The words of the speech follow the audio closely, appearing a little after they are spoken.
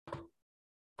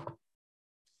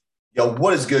Yo,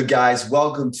 what is good, guys?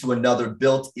 Welcome to another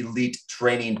Built Elite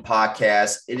Training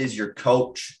Podcast. It is your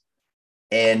coach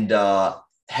and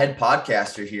head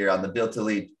podcaster here on the Built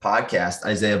Elite Podcast,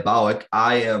 Isaiah Bowick.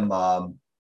 I am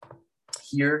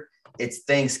here. It's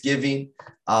Thanksgiving.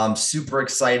 I'm super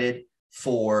excited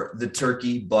for the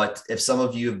turkey, but if some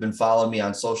of you have been following me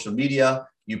on social media,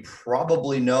 you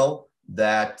probably know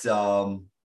that I'm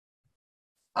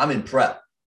in prep.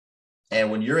 And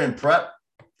when you're in prep,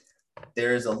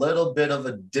 there's a little bit of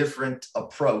a different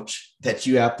approach that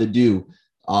you have to do.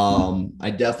 I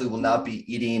definitely will not be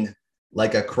eating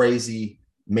like a crazy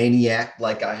maniac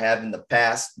like I have in the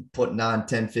past, putting on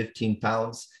 10, 15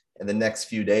 pounds in the next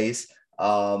few days.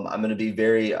 I'm going to be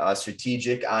very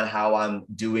strategic on how I'm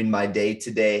doing my day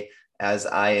today, as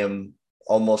I am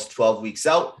almost 12 weeks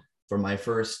out for my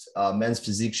first men's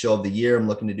physique show of the year. I'm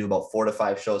looking to do about 4 to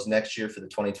 5 shows next year for the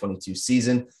 2022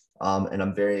 season. And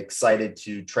I'm very excited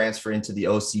to transfer into the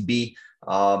OCB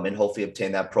and hopefully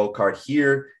obtain that pro card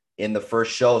here in the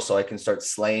first show so I can start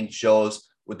slaying shows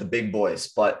with the big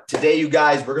boys. But today, you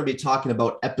guys, we're going to be talking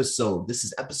about this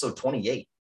is episode 28,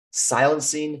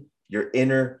 silencing your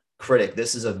inner critic.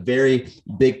 This is a very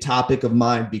big topic of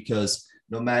mine because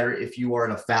no matter if you are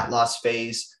in a fat loss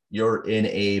phase, you're in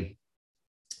a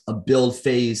build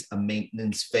phase, a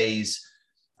maintenance phase,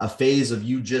 a phase of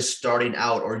you just starting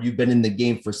out, or you've been in the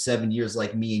game for 7 years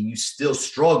like me and you still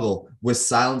struggle with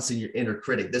silencing your inner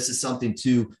critic. This is something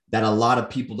too that a lot of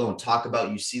people don't talk about.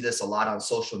 You see this a lot on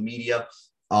social media.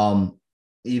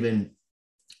 Even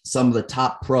some of the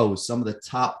top pros, some of the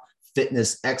top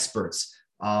fitness experts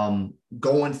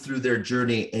going through their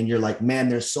journey, and you're like, man,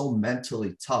 they're so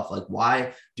mentally tough. Like,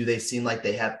 why do they seem like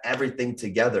they have everything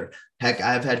together? Heck,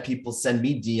 I've had people send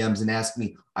me DMs and ask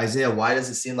me, Isaiah, why does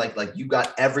it seem like you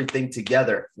got everything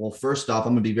together? Well, first off,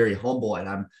 I'm going to be very humble and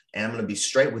I'm going to be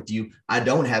straight with you. I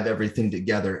don't have everything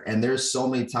together. And there's so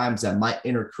many times that my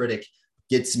inner critic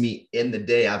gets me in the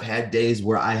day. I've had days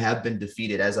where I have been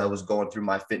defeated as I was going through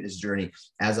my fitness journey,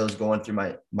 as I was going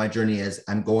through my journey, as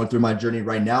I'm going through my journey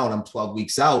right now, and I'm 12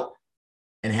 weeks out,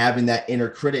 and having that inner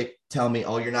critic tell me,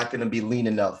 oh, you're not going to be lean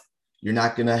enough. You're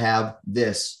not going to have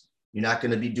this. You're not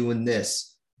going to be doing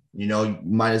this. You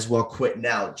might as well quit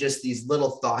now. Just these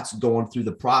little thoughts going through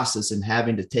the process and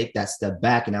having to take that step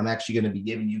back. And I'm actually going to be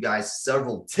giving you guys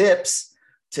several tips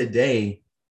today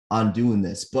on doing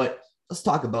this. But let's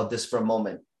talk about this for a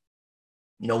moment.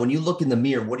 When you look in the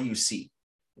mirror, what do you see?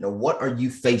 What are you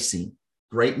facing?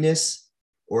 Greatness,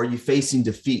 or are you facing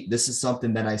defeat? This is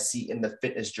something that I see in the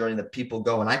fitness journey that people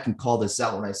go, and I can call this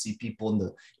out when I see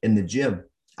people in the gym.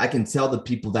 I can tell the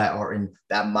people that are in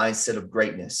that mindset of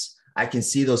greatness. I can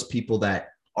see those people that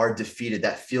are defeated,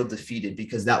 that feel defeated,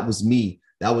 because that was me.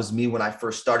 That was me when I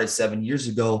first started 7 years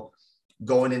ago,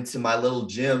 going into my little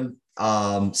gym,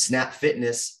 Snap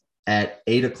Fitness, at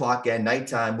 8 o'clock at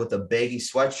nighttime with a baggy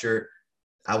sweatshirt.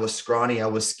 I was scrawny. I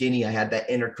was skinny. I had that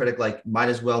inner critic, like, might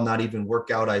as well not even work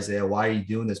out, Isaiah. Why are you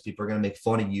doing this? People are going to make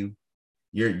fun of you.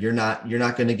 You're not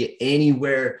going to get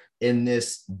anywhere in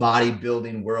this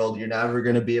bodybuilding world. You're never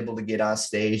going to be able to get on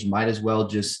stage. Might as well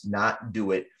just not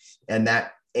do it. And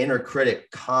that inner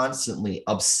critic constantly,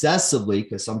 obsessively,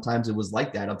 because sometimes it was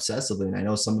like that, obsessively, and I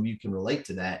know some of you can relate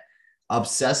to that,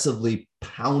 obsessively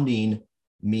pounding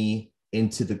me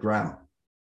into the ground.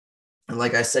 And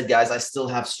like I said, guys, I still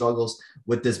have struggles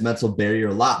with this mental barrier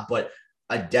a lot, but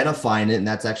identifying it, and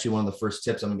that's actually one of the first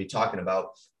tips I'm going to be talking about,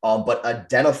 but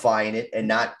identifying it and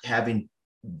not having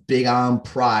big on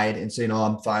pride and saying, oh,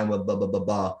 I'm fine with blah, blah, blah,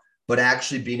 blah, but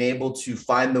actually being able to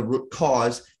find the root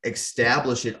cause,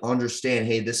 establish it, understand,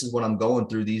 hey, this is what I'm going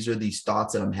through. These are these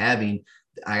thoughts that I'm having.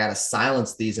 I got to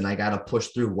silence these, and I got to push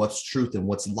through what's truth and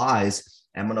what's lies.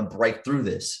 I'm going to break through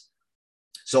this.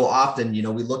 So often, we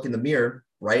look in the mirror,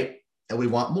 right? And we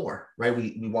want more, right?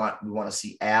 We want to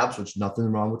see abs, which nothing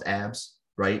wrong with abs,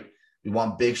 right? We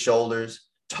want big shoulders,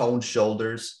 toned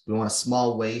shoulders. We want a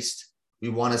small waist. We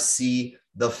want to see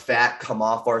the fat come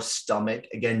off our stomach.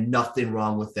 Again, nothing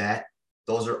wrong with that.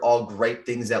 Those are all great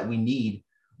things that we need.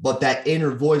 But that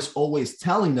inner voice always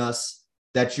telling us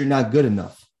that you're not good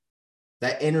enough.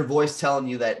 That inner voice telling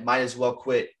you that might as well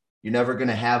quit. You're never going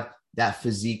to have that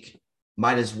physique.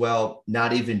 Might as well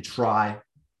not even try.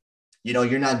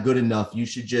 You're not good enough. You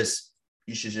should just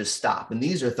stop. And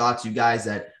these are thoughts, you guys,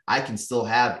 that I can still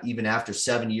have even after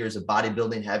 7 years of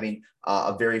bodybuilding, having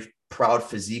a very proud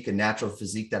physique, a natural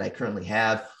physique that I currently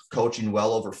have, coaching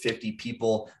well over 50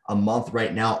 people a month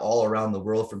right now, all around the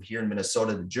world, from here in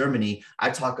Minnesota to Germany. I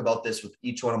talk about this with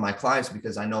each one of my clients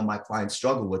because I know my clients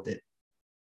struggle with it.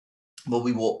 But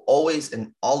we will always,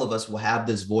 and all of us will have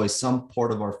this voice, some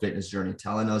part of our fitness journey,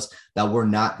 telling us that we're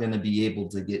not going to be able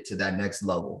to get to that next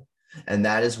level. And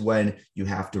that is when you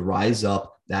have to rise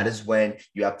up. That is when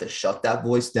you have to shut that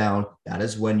voice down. That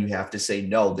is when you have to say,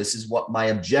 no, this is what my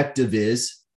objective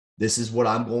is. This is what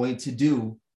I'm going to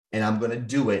do. And I'm going to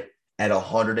do it at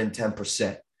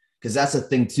 110%. Because that's the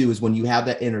thing too, is when you have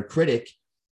that inner critic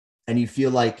and you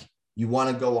feel like you want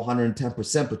to go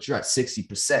 110%, but you're at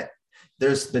 60%.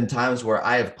 There's been times where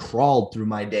I have crawled through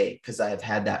my day because I have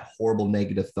had that horrible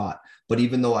negative thought. But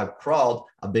even though I've crawled,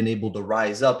 I've been able to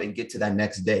rise up and get to that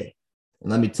next day.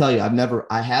 And let me tell you,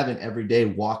 I haven't every day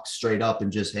walked straight up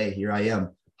and just, hey, here I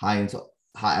am, high into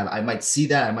high. I might see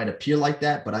that, I might appear like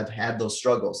that, but I've had those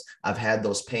struggles. I've had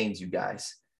those pains, you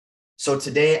guys. So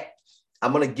today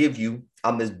I'm going to give you,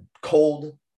 on this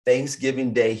cold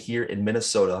Thanksgiving day here in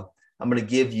Minnesota, I'm going to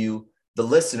give you, the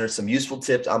listeners, some useful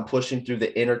tips on pushing through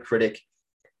the inner critic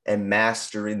and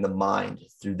mastering the mind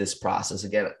through this process.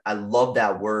 Again, I love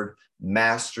that word,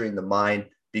 mastering the mind,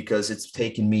 because it's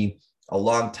taken me a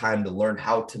long time to learn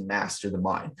how to master the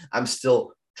mind. I'm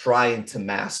still trying to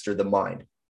master the mind.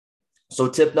 So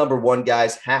tip number one,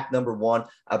 guys, hack number one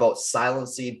about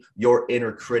silencing your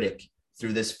inner critic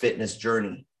through this fitness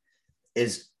journey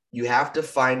is you have to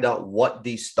find out what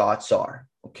these thoughts are,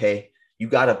 okay? You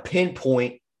got to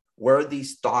pinpoint where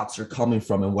these thoughts are coming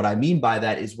from. And what I mean by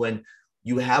that is when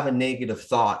you have a negative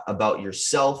thought about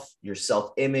yourself, your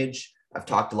self-image. I've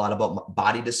talked a lot about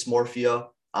body dysmorphia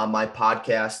on my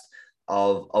podcast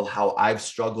of how I've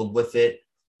struggled with it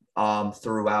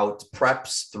throughout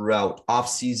preps, throughout off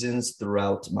seasons,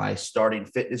 throughout my starting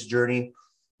fitness journey.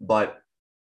 But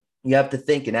you have to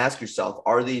think and ask yourself,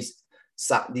 are these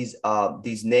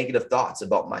negative thoughts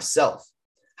about myself?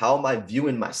 How am I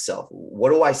viewing myself? What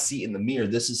do I see in the mirror?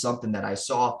 This is something that I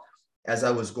saw as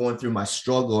I was going through my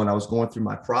struggle and I was going through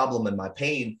my problem and my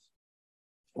pain,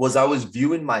 was I was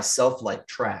viewing myself like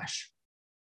trash.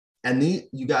 And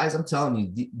you guys, I'm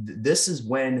telling you, this is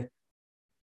when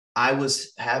I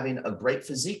was having a great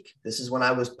physique. This is when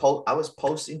I was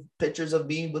posting pictures of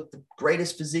me with the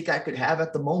greatest physique I could have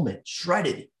at the moment,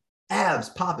 shredded, abs,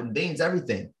 popping, veins,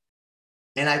 everything.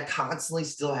 And I constantly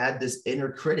still had this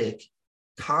inner critic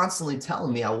constantly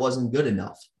telling me I wasn't good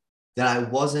enough, that I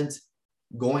wasn't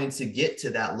going to get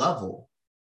to that level.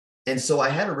 And so I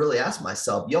had to really ask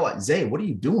myself, yo, Zay, what are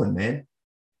you doing, man?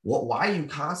 Why are you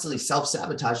constantly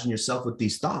self-sabotaging yourself with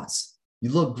these thoughts? You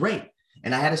look great.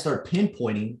 And I had to start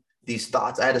pinpointing these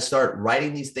thoughts. I had to start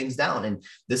writing these things down. And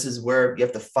this is where you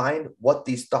have to find what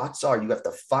these thoughts are. You have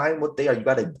to find what they are. You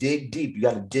got to dig deep. You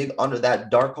got to dig under that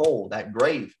dark hole, that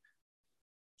grave.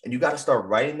 And you got to start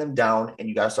writing them down and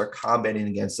you got to start combating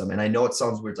against them. And I know it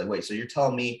sounds weird. It's like, wait, so you're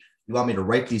telling me you want me to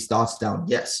write these thoughts down?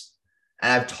 Yes.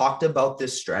 And I've talked about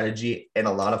this strategy in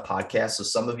a lot of podcasts. So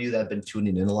some of you that have been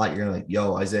tuning in a lot, you're like,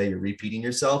 yo, Isaiah, you're repeating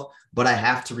yourself, but I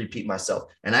have to repeat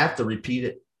myself and I have to repeat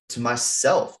it to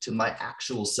myself, to my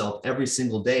actual self every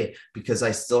single day, because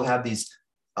I still have these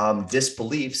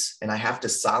disbeliefs and I have to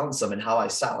silence them. And how I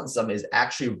silence them is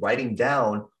actually writing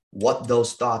down what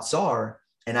those thoughts are.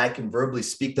 And I can verbally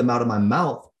speak them out of my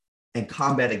mouth and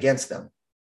combat against them.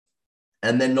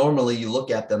 And then normally you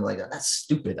look at them like, that's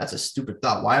stupid. That's a stupid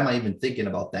thought. Why am I even thinking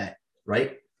about that?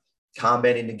 Right?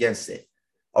 Combating against it.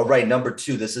 All right. Number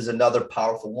two, this is another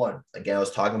powerful one. Again, I was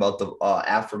talking about the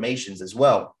affirmations as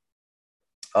well.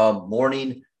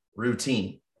 Morning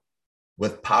routine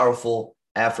with powerful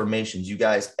affirmations. You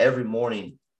guys, every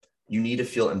morning you need to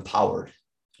feel empowered.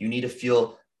 You need to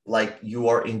feel like you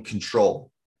are in control.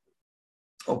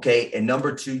 Okay. And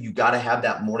number two, you got to have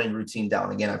that morning routine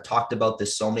down. Again, I've talked about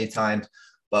this so many times,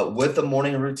 but with the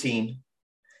morning routine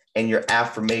and your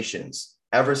affirmations,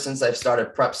 ever since I've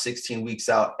started prep 16 weeks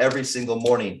out, every single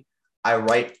morning I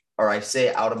write or I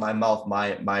say out of my mouth,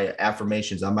 my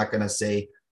affirmations. I'm not going to say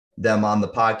them on the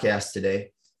podcast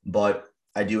today, but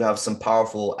I do have some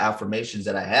powerful affirmations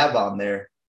that I have on there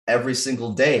every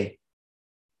single day.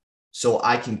 So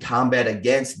I can combat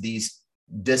against these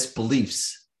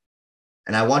disbeliefs.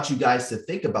 And I want you guys to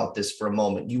think about this for a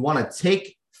moment. You want to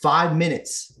take 5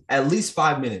 minutes, at least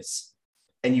 5 minutes,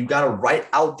 and you got to write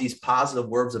out these positive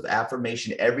words of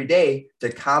affirmation every day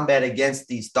to combat against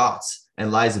these thoughts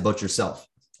and lies about yourself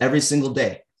every single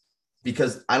day.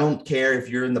 Because I don't care if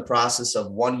you're in the process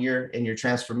of 1 year in your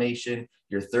transformation,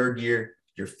 your 3rd year,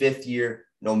 your 5th year,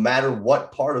 no matter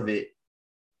what part of it,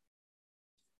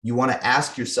 you want to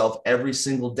ask yourself every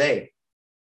single day,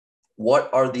 what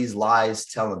are these lies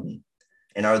telling me?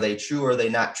 And are they true or are they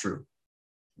not true?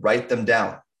 Write them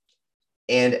down.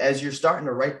 And as you're starting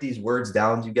to write these words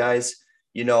down, you guys,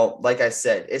 you know, like I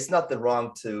said, it's nothing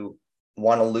wrong to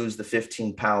want to lose the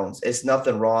 15 pounds. It's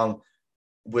nothing wrong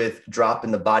with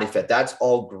dropping the body fat. That's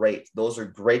all great. Those are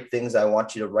great things. I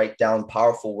want you to write down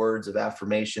powerful words of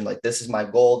affirmation. Like, this is my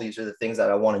goal. These are the things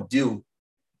that I want to do.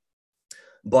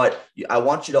 But I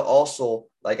want you to also,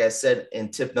 like I said, in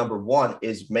tip number 1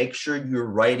 is make sure you're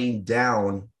writing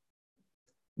down.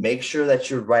 Make sure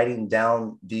that you're writing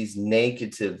down these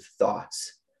negative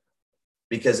thoughts,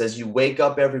 because as you wake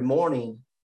up every morning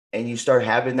and you start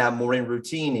having that morning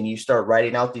routine and you start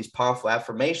writing out these powerful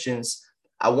affirmations,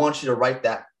 I want you to write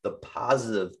that, the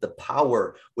positive, the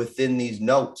power within these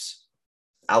notes.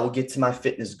 I will get to my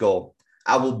fitness goal.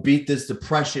 I will beat this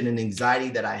depression and anxiety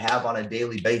that I have on a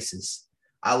daily basis.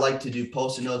 I like to do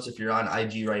post-it notes. If you're on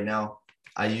IG right now,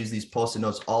 I use these post-it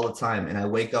notes all the time. And I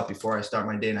wake up before I start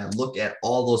my day and I look at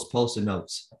all those post-it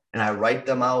notes and I write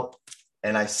them out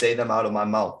and I say them out of my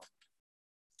mouth.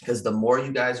 Because the more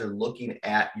you guys are looking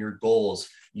at your goals,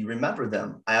 you remember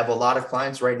them. I have a lot of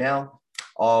clients right now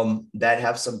that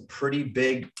have some pretty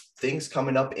big things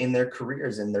coming up in their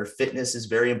careers, and their fitness is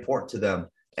very important to them.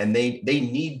 And they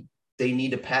need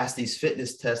to pass these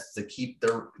fitness tests to keep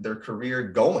their career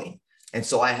going. And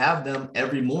so I have them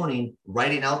every morning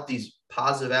writing out these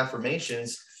positive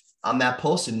affirmations on that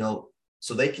post-it note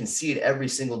so they can see it every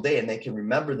single day and they can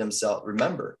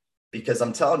remember, because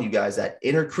I'm telling you guys, that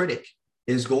inner critic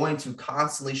is going to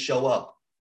constantly show up.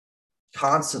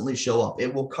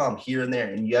 It will come here and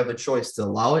there, and you have a choice to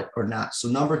allow it or not. So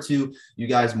number 2, you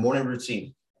guys, morning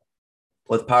routine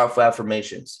with powerful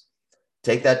affirmations.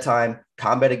 Take that time,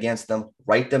 combat against them,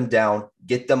 write them down,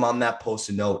 get them on that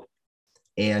post-it note.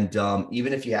 And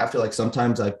even if you have to, like,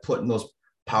 sometimes I put in those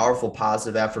powerful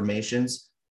positive affirmations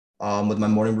with my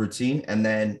morning routine. And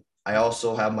then I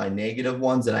also have my negative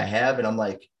ones that I have. And I'm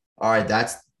like, all right,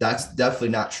 that's definitely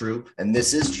not true. And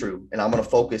this is true. And I'm going to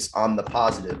focus on the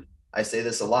positive. I say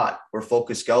this a lot: where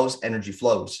focus goes, energy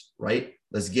flows, right?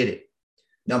 Let's get it.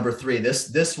 Number 3, this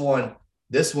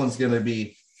one's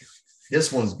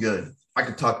good. I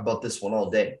could talk about this one all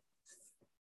day.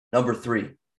 Number 3.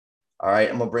 All right,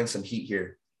 I'm going to bring some heat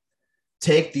here.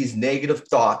 Take these negative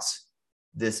thoughts,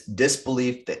 this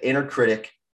disbelief, the inner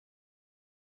critic,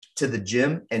 to the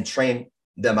gym and train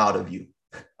them out of you.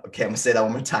 Okay, I'm going to say that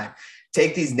one more time.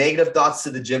 Take these negative thoughts to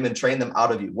the gym and train them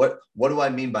out of you. What do I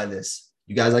mean by this?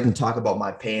 You guys, I can talk about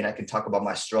my pain. I can talk about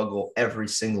my struggle every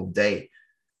single day,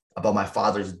 about my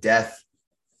father's death,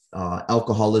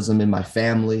 alcoholism in my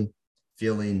family,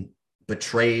 feeling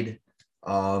betrayed,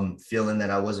 feeling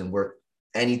that I wasn't worth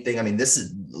anything. I mean, this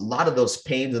is a lot of those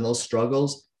pains and those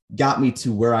struggles got me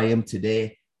to where I am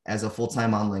today as a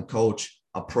full-time online coach,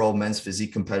 a pro men's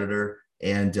physique competitor,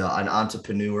 and an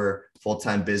entrepreneur,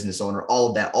 full-time business owner.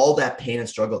 All that pain and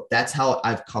struggle. That's how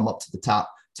I've come up to the top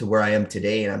to where I am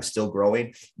today, and I'm still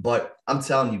growing. But I'm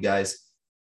telling you guys,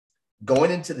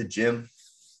 going into the gym,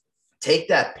 take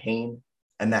that pain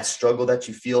and that struggle that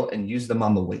you feel and use them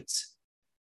on the weights.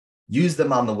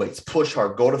 Push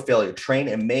hard, go to failure, train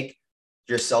and make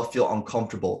yourself feel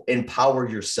uncomfortable, empower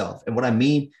yourself. And what I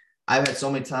mean, I've had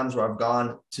so many times where I've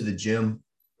gone to the gym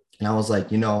and I was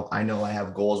like, I know I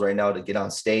have goals right now to get on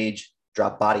stage,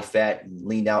 drop body fat, and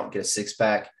lean out and get a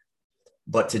 6-pack.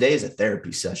 But today is a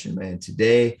therapy session, man.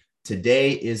 Today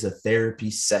is a therapy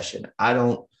session.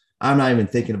 I'm not even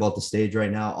thinking about the stage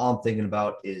right now. All I'm thinking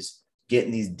about is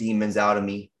getting these demons out of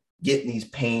me, getting these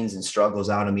pains and struggles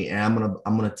out of me. And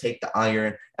I'm gonna take the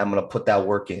iron, I'm gonna put that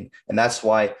work in. And that's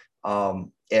why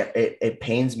it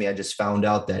pains me. I just found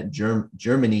out that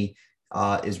Germany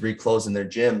is reclosing their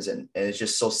gyms, and it's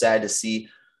just so sad to see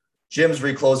gyms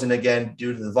reclosing again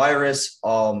due to the virus,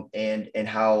 and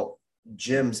how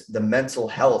gyms, the mental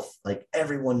health, like,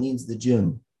 everyone needs the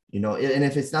gym, and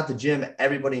if it's not the gym,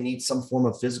 everybody needs some form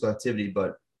of physical activity.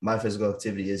 But my physical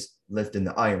activity is lifting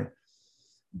the iron.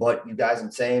 But you guys,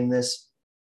 I'm saying this,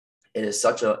 it is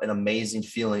such an amazing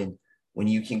feeling when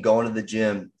you can go into the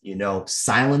gym,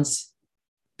 silence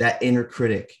that inner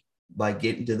critic by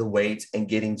getting to the weights and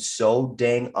getting so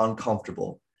dang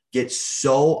uncomfortable. Get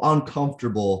so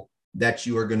uncomfortable that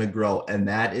you are going to grow. And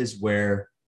that is where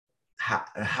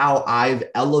how I've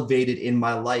elevated in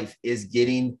my life, is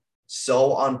getting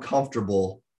so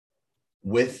uncomfortable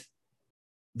with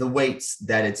the weights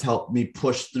that it's helped me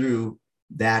push through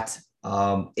that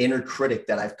inner critic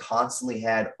that I've constantly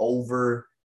had over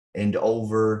and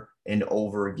over and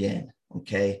over again.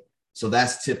 Okay. So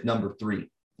that's tip number 3.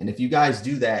 And if you guys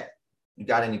do that, you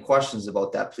got any questions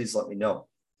about that, please let me know.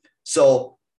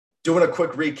 So, doing a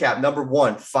quick recap. Number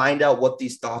 1, find out what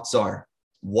these thoughts are.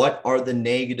 What are the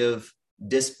negative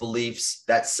disbeliefs,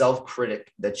 that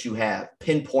self-critic that you have?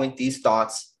 Pinpoint these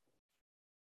thoughts,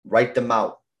 write them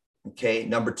out. Okay.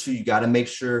 Number 2, you got to make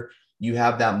sure you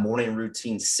have that morning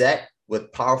routine set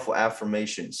with powerful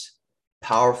affirmations.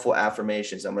 Powerful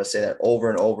affirmations. I'm going to say that over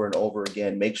and over and over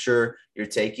again. Make sure you're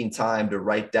taking time to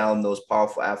write down those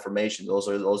powerful affirmations. Those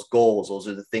are those goals. Those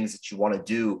are the things that you want to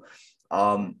do.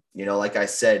 Like I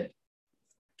said,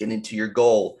 getting to your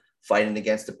goal, fighting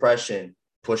against depression,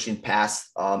 pushing past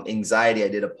anxiety. I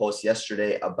did a post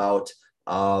yesterday about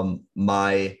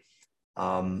my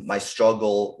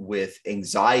struggle with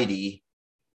anxiety,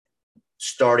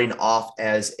 starting off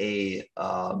as a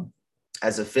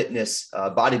fitness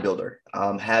bodybuilder,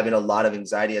 having a lot of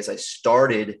anxiety as I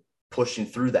started pushing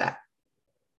through that.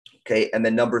 Okay. And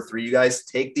then number 3, you guys,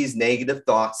 take these negative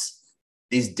thoughts,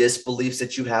 these disbeliefs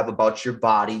that you have about your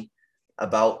body,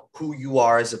 about who you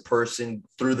are as a person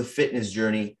through the fitness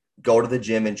journey, go to the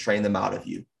gym and train them out of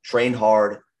you. Train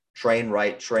hard, train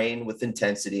right, train with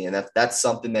intensity. And that's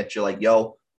something that you're like,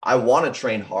 yo, I want to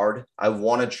train hard. I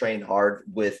want to train hard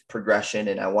with progression,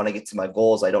 and I want to get to my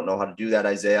goals. I don't know how to do that,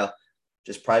 Isaiah.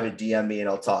 Just private DM me and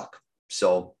I'll talk.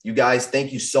 So you guys,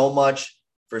 thank you so much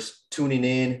for tuning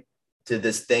in to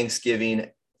this Thanksgiving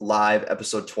live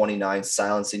episode 29,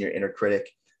 Silencing Your Inner Critic.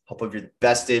 Hope you have the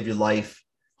best day of your life.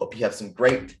 Hope you have some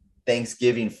great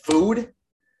Thanksgiving food.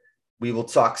 We will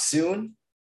talk soon.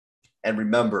 And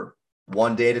remember,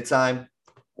 one day at a time,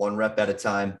 one rep at a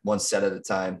time, one set at a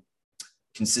time.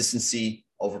 Consistency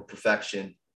over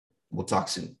perfection. We'll talk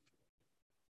soon.